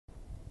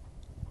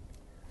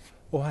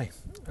Oh, hi.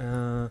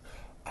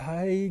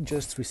 I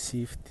just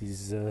received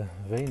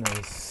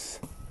this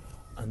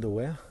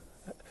underwear,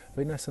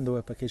 very nice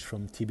underwear package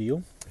from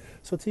TBO.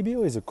 So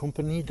TBO is a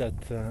company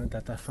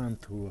that I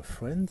found through a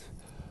friend.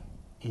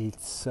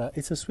 It's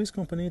a Swiss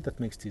company that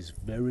makes these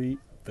very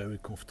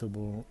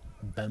comfortable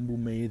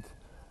bamboo-made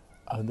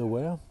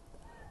underwear.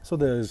 So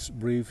there's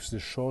briefs, the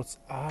shorts.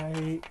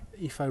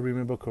 If I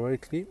remember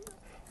correctly,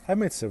 I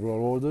made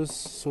several orders.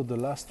 So the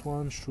last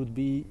one should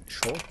be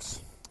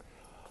shorts.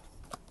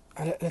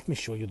 Let me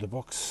show you the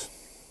box.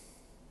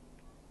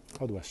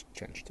 How do I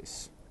change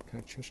this? Can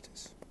I change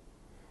this?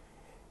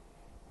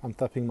 I'm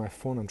tapping my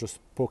phone, I'm just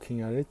poking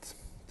at it.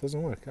 It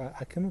doesn't work.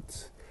 I cannot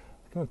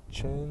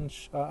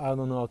change. I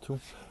don't know how to.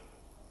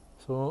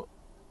 So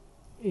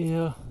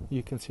here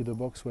you can see the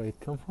box where it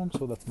comes from.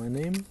 So that's my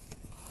name.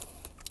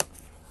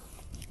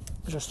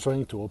 Just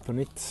trying to open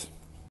it.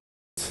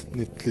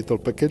 Neat little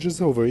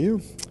packages over here.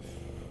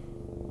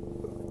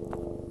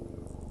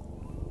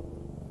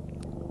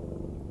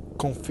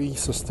 Comfy,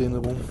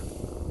 sustainable.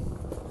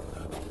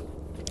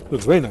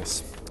 Looks very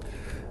nice.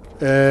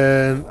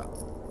 And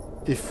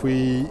if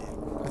we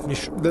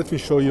let me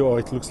show you how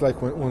it looks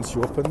like once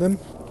you open them.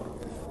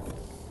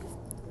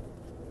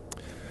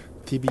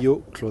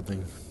 TBO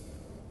clothing,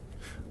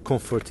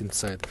 comfort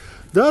inside.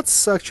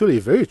 That's actually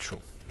very true.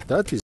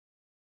 That is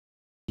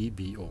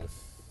TBO.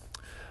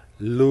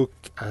 Look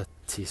at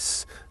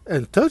this,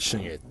 and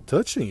touching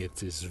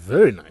it is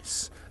very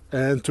nice.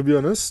 And to be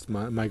honest,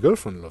 my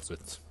girlfriend loves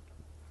it.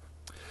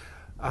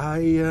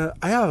 I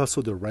have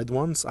also the red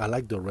ones. I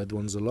like the red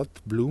ones a lot.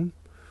 Blue,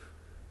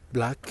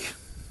 black.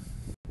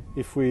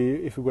 If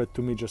we were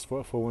to meet just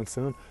for 1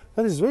 second,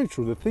 that is very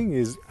true. The thing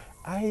is,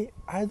 I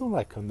don't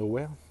like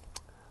underwear.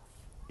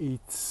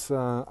 It's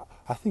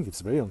I think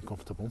it's very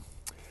uncomfortable,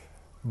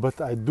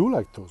 but I do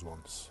like those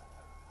ones.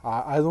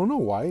 I don't know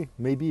why.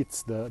 Maybe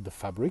it's the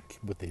fabric,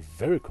 but they're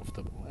very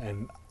comfortable,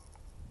 and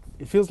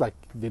it feels like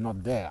they're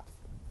not there.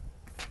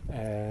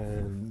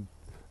 And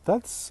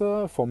that's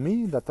for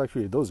me, that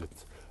actually does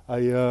it.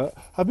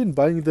 I've been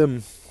buying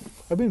them.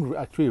 I've been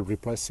actually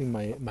replacing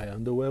my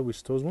underwear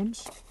with those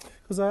ones,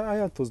 because I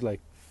had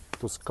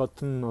those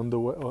cotton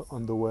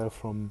underwear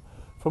from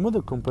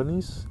other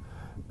companies.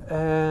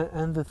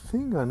 And the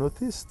thing I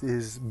noticed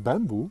is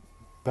bamboo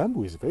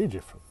is very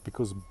different,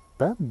 because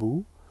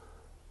bamboo,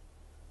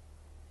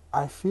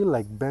 I feel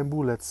like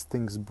bamboo lets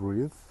things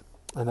breathe,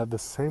 and at the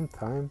same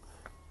time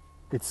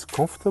it's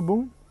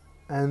comfortable,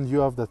 and you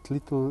have that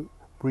little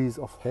breeze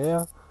of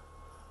air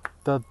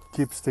that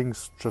keeps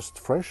things just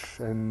fresh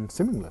and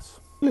seamless.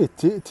 Really,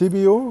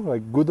 TBO,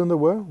 like good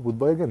underwear, would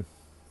buy again.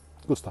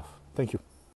 Good stuff. Thank you.